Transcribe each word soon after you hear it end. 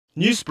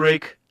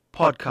Newsbreak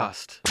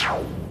Podcast.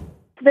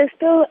 There's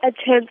still a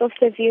chance of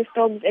severe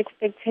storms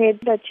expected.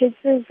 The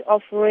chances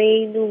of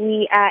rain,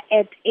 we are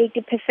at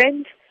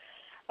 80%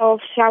 of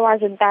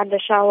showers and thunder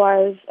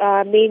showers,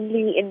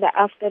 mainly in the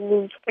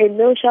afternoon. And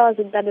no showers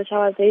and thunder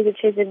showers, there is a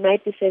chance it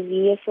might be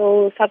severe.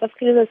 So South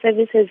African Weather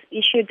Service has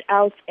issued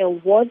out a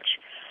watch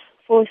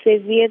for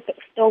severe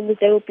storms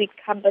that will be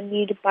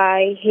accompanied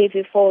by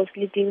heavy falls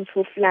leading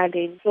to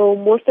flooding. So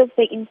most of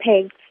the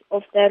impacts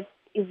of that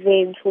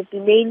event will be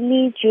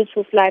mainly due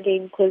to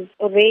flooding, because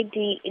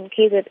already in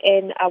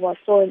KZN our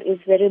soil is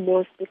very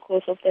moist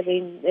because of the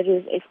rain that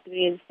is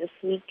experienced this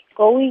week.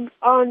 Going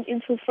on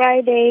into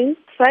Friday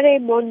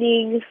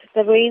morning,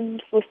 the rain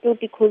will still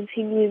be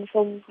continuing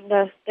from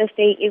the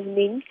Thursday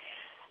evening,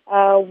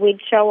 with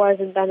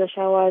showers and thunder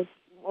showers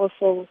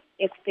also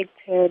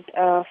expected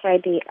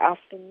Friday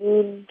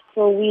afternoon.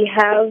 So we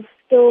have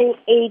still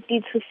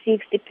 80 to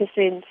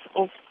 60%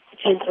 of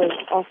chances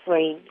of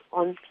rain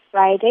on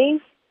Friday.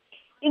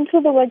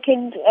 Into the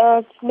weekend,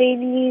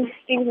 mainly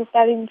things are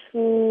starting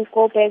to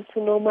go back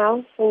to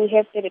normal. So we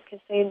have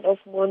 30% of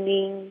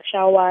morning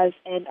showers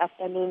and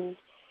afternoon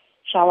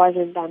showers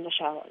and thunder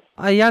showers.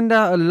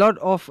 Ayanda, a lot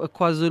of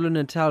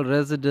KwaZulu-Natal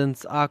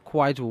residents are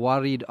quite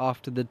worried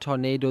after the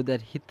tornado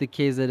that hit the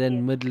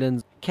KZN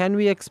Midlands. Can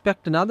we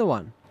expect another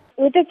one?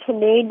 With a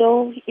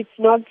tornado, it's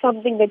not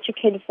something that you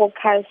can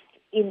forecast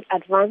in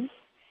advance.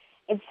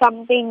 It's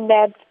something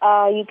that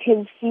you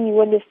can see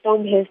when the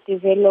storm has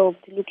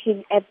developed,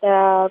 looking at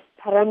the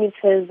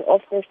parameters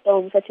of the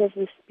storm, such as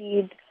the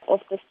speed of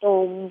the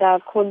storm, the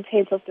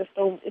content of the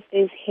storm, if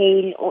there's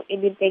hail or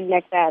anything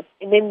like that.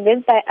 And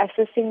then by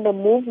assessing the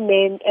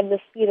movement and the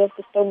speed of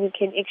the storm, you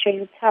can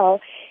actually tell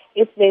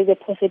if there's a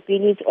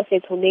possibility of a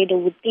tornado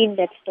within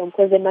that storm,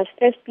 because there must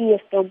first be a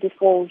storm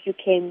before you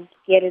can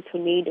get a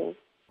tornado.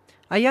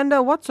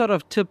 Ayanda, what sort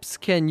of tips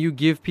can you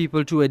give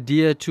people to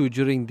adhere to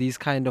during these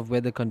kind of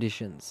weather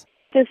conditions?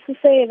 Just to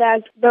say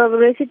that the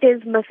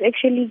residents must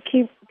actually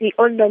be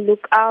on the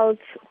lookout,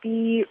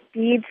 be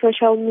it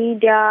social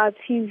media,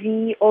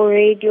 TV or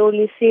radio,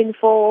 listen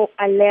for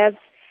alerts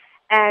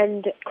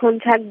and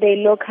contact the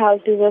local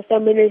disaster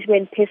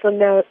management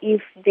personnel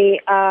if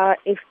they are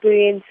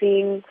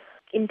experiencing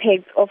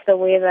impacts of the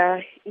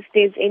weather, if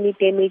there's any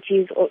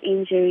damages or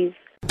injuries.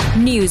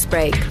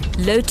 Newsbreak,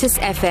 Lotus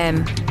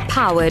FM,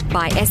 powered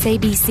by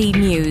SABC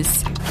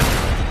News.